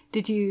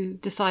did you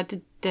decide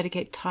to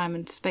dedicate time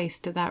and space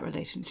to that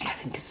relationship? I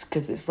think it's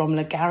because it's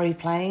Romola Gary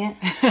playing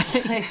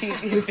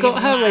it. We've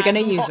got her, we're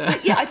going to use her.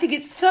 Yeah, I think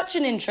it's such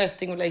an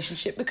interesting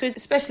relationship because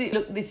especially,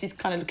 look, this is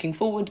kind of looking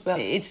forward, but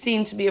it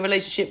seemed to be a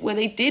relationship where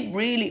they did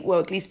really,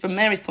 well, at least from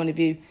Mary's point of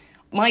view,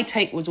 my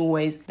take was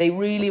always they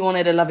really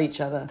wanted to love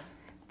each other.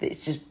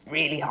 It's just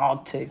really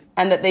hard to.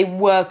 And that they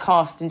were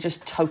cast in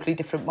just totally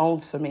different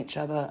moulds from each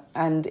other.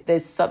 And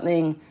there's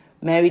something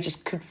Mary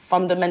just could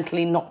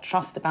fundamentally not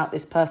trust about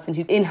this person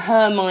who, in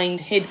her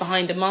mind, hid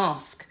behind a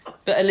mask.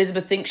 But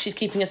Elizabeth thinks she's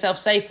keeping herself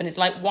safe and it's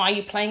like, why are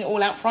you playing it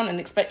all out front and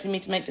expecting me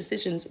to make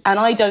decisions? And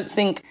I don't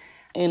think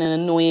in an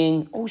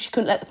annoying, oh, she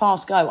couldn't let the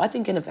past go. I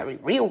think in a very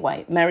real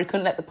way, Mary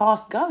couldn't let the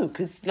past go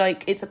because,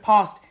 it's a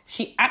past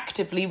she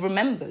actively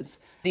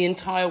remembers. The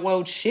entire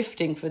world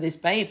shifting for this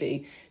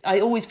baby. I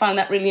always found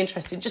that really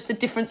interesting, just the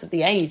difference of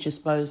the age, I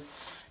suppose.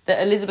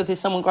 That Elizabeth is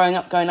someone growing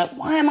up going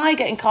why am I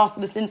getting cast for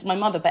the sins of my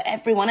mother, but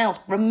everyone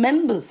else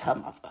remembers her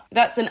mother?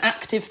 That's an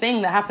active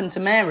thing that happened to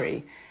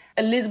Mary.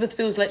 Elizabeth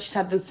feels like she's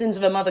had the sins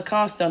of her mother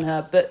cast on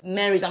her, but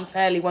Mary's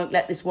unfairly won't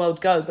let this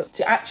world go. But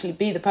to actually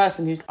be the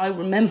person who's, I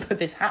remember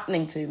this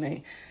happening to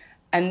me,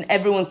 and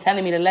everyone's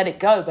telling me to let it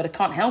go, but I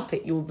can't help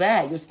it. You're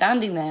there, you're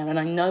standing there, and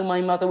I know my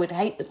mother would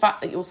hate the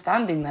fact that you're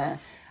standing there.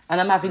 And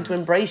I'm having to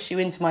embrace you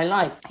into my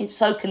life. It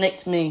so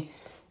connects me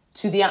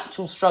to the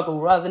actual struggle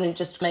rather than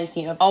just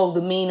making it,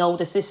 the mean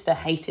older sister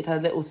hated her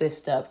little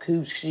sister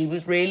because she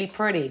was really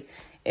pretty.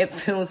 It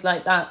feels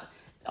like that.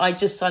 I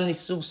just suddenly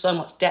saw so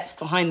much depth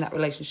behind that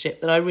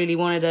relationship that I really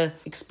wanted to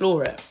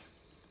explore it.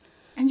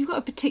 And you've got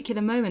a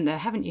particular moment there,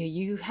 haven't you?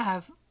 You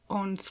have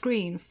on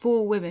screen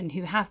 4 women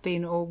who have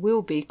been or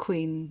will be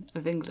Queen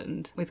of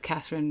England, with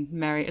Catherine,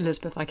 Mary,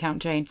 Elizabeth, I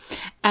count Jane,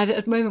 at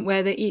a moment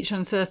where they're each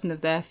uncertain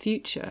of their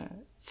future.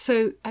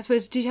 So I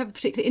suppose, did you have a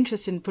particular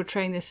interest in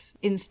portraying this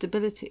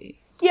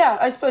instability? Yeah,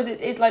 I suppose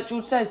it's like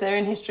George says, they're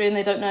in history and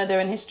they don't know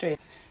they're in history.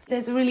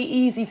 There's a really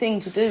easy thing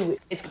to do.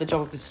 It's the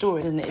job of the story,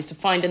 isn't it? Is to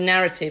find a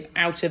narrative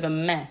out of a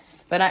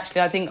mess. But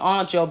actually, I think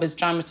our job as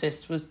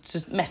dramatists was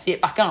to messy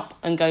it back up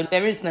and go,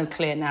 there is no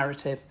clear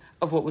narrative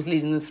of what was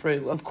leading them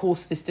through. Of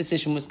course, this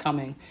decision was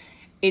coming.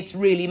 It's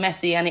really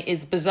messy, and it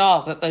is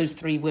bizarre that those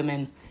 3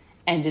 women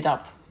ended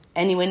up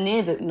anywhere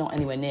near not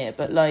anywhere near,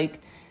 but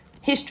like,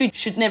 history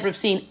should never have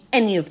seen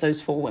any of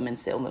those 4 women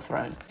sit on the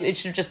throne. It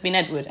should have just been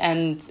Edward,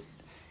 and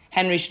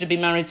Henry should have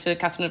been married to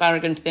Catherine of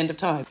Aragon to the end of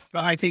time.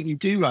 But I think you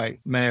do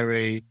write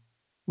Mary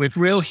with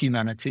real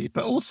humanity,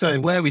 but also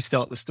where we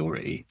start the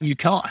story, you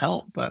can't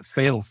help but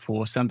feel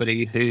for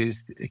somebody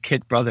whose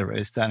kid brother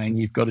is saying,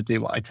 you've got to do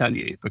what I tell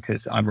you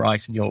because I'm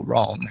right and you're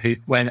wrong,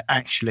 when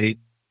actually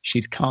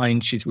she's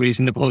kind, she's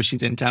reasonable,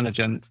 she's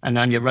intelligent. And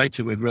then you wrote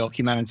her with real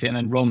humanity, and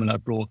then Romola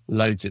brought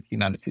loads of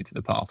humanity to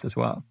the part as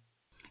well.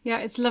 Yeah,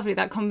 it's lovely,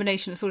 that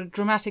combination of sort of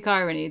dramatic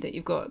irony that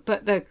you've got,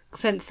 but the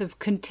sense of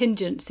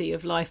contingency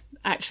of life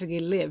actually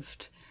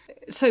lived.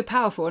 It's so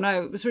powerful. And I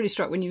was really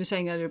struck when you were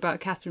saying earlier about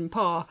Catherine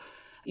Parr.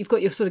 You've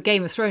got your sort of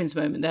Game of Thrones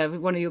moment there.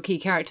 One of your key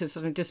characters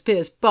sort of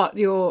disappears, but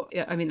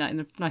I mean that in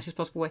the nicest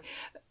possible way.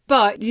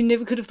 But you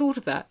never could have thought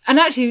of that. And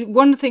actually,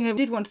 one thing I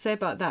did want to say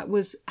about that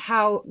was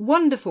how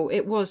wonderful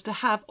it was to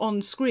have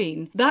on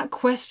screen that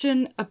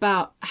question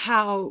about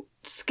how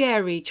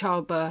scary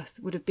childbirth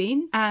would have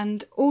been,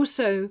 and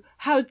also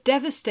how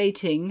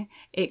devastating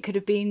it could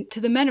have been to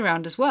the men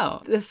around as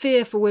well. The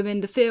fear for women,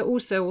 the fear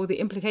also, or the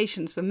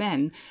implications for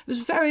men. It was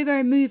very,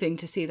 very moving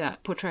to see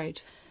that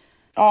portrayed.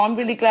 Oh, I'm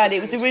really glad.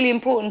 It was really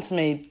important to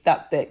me,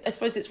 that bit. I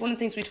suppose it's one of the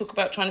things we talk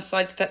about, trying to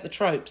sidestep the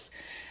tropes.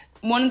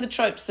 One of the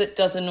tropes that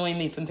does annoy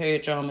me from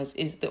period dramas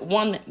is that,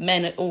 one,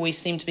 men always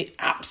seem to be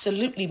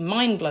absolutely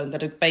mind-blown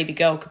that a baby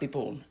girl could be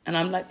born. And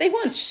I'm like, they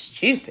weren't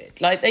stupid.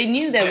 Like, they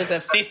knew there was a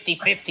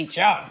 50-50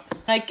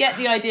 chance. I get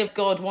the idea of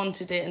God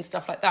wanted it and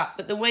stuff like that,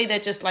 but the way they're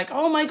just like,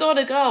 oh my God,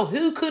 a girl,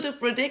 who could have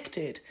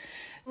predicted?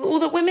 All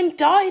the women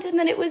died, and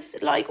then it was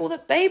like all the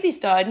babies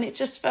died, and it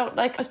just felt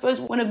like, I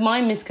suppose, one of my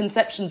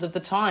misconceptions of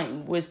the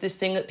time was this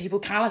thing that people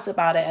callous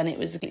about it, and it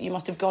was, you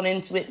must have gone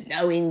into it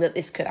knowing that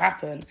this could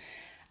happen.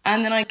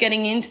 And then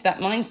getting into that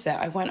mindset,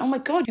 I went, oh my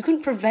God, you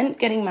couldn't prevent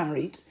getting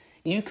married.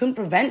 You couldn't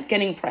prevent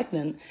getting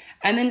pregnant.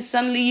 And then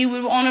suddenly you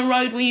were on a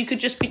road where you could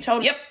just be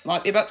told, yep,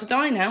 might be about to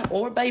die now,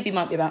 or a baby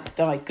might be about to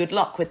die. Good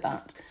luck with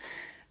that.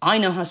 I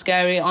know how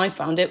scary I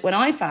found it when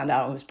I found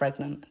out I was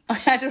pregnant. I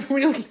had a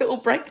real little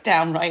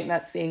breakdown right in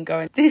that scene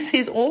going, this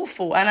is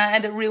awful. And I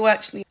had a real,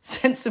 actually,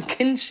 sense of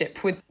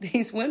kinship with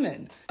these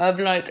women, of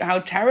like how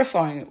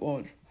terrifying it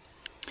was.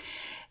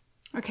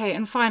 Okay,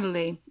 and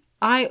finally,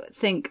 I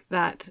think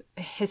that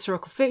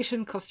historical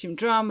fiction, costume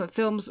drama,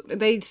 films,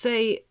 they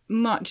say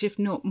much, if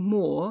not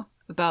more,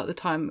 about the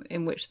time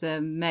in which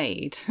they're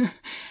made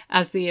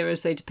as the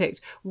eras they depict.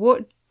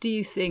 What do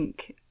you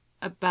think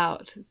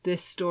about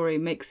this story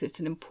makes it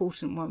an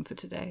important one for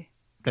today?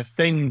 The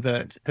thing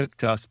that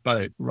hooked us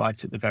both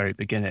right at the very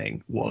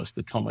beginning was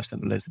the Thomas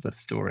and Elizabeth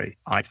story,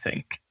 I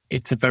think.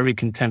 It's a very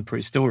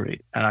contemporary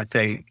story, and I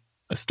think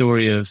a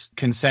story of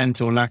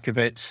consent or lack of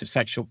it,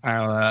 sexual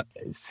power,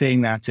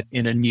 seeing that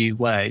in a new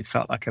way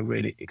felt like a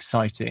really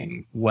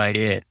exciting way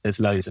in. There's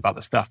loads of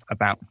other stuff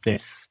about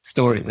this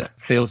story that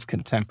feels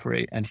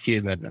contemporary and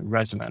human and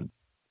resonant.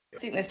 I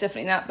think there's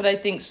definitely that, but I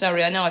think,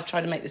 sorry, I know I've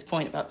tried to make this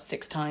point about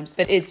 6 times,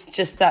 but it's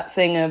just that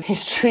thing of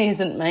history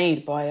isn't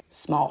made by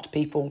smart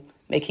people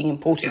making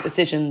important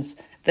decisions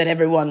that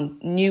everyone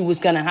knew was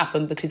going to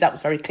happen because that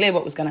was very clear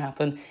what was going to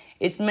happen.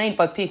 It's made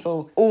by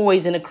people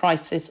always in a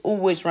crisis,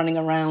 always running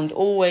around,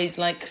 always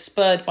like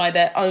spurred by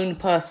their own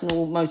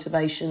personal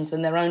motivations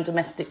and their own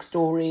domestic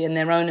story and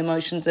their own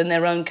emotions and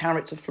their own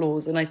character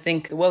flaws. And I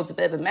think the world's a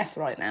bit of a mess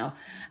right now.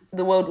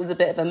 The world was a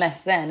bit of a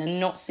mess then, and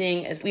not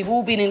seeing as we've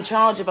all been in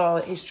charge of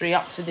our history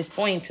up to this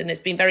point, and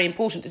there's been very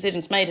important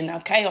decisions made, and now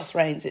chaos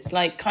reigns. It's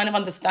like kind of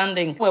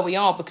understanding where we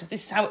are, because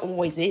this is how it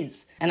always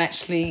is. And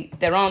actually,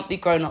 there aren't the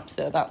grown-ups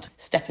that are about to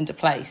step into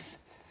place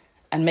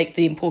and make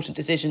the important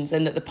decisions,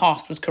 and that the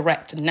past was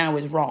correct and now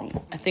is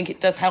wrong. I think it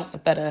does help a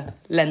better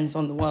lens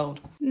on the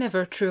world.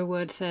 Never a truer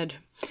word said.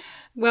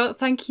 Well,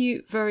 thank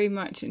you very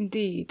much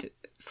indeed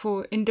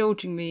for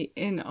indulging me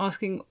in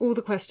asking all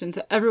the questions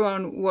that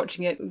everyone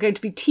watching it are going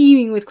to be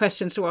teeming with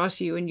questions to ask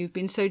you, and you've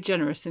been so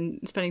generous in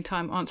spending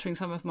time answering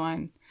some of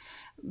mine.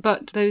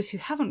 But those who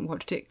haven't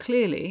watched it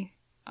clearly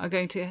are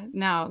going to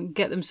now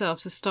get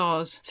themselves a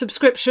Starz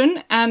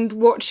subscription and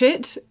watch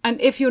it.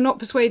 And if you're not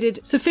persuaded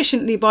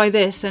sufficiently by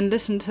this, then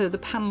listen to the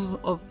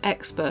panel of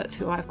experts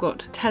who I've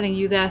got telling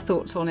you their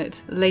thoughts on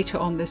it later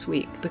on this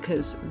week,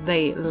 because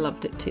they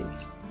loved it too.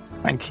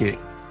 Thank you.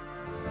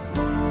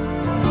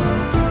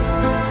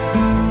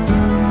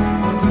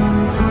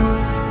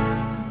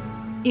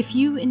 If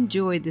you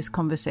enjoyed this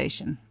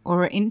conversation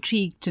or are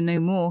intrigued to know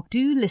more,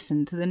 do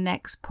listen to the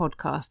next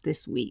podcast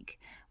this week,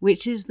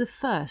 which is the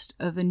first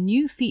of a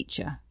new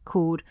feature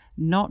called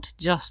Not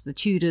Just the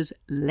Tudors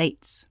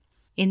Lates.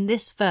 In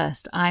this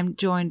first, I'm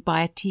joined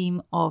by a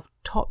team of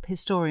top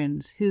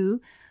historians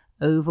who,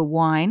 over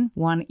wine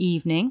one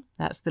evening,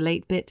 that's the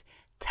late bit,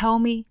 tell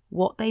me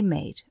what they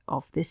made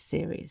of this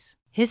series.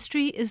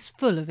 History is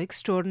full of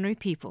extraordinary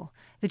people,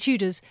 the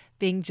Tudors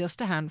being just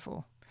a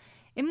handful.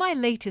 In my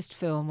latest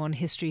film on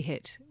History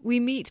Hit, we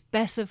meet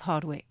Bess of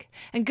Hardwick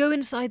and go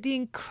inside the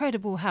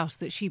incredible house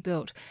that she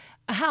built,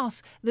 a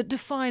house that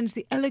defines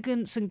the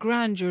elegance and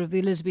grandeur of the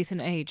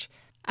Elizabethan age,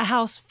 a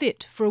house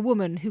fit for a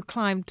woman who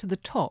climbed to the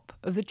top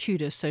of the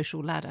Tudor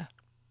social ladder.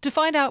 To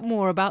find out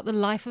more about the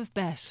life of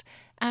Bess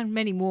and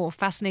many more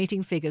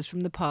fascinating figures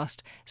from the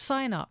past,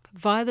 sign up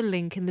via the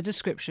link in the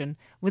description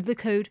with the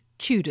code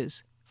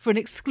TUDORS for an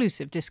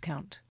exclusive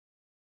discount.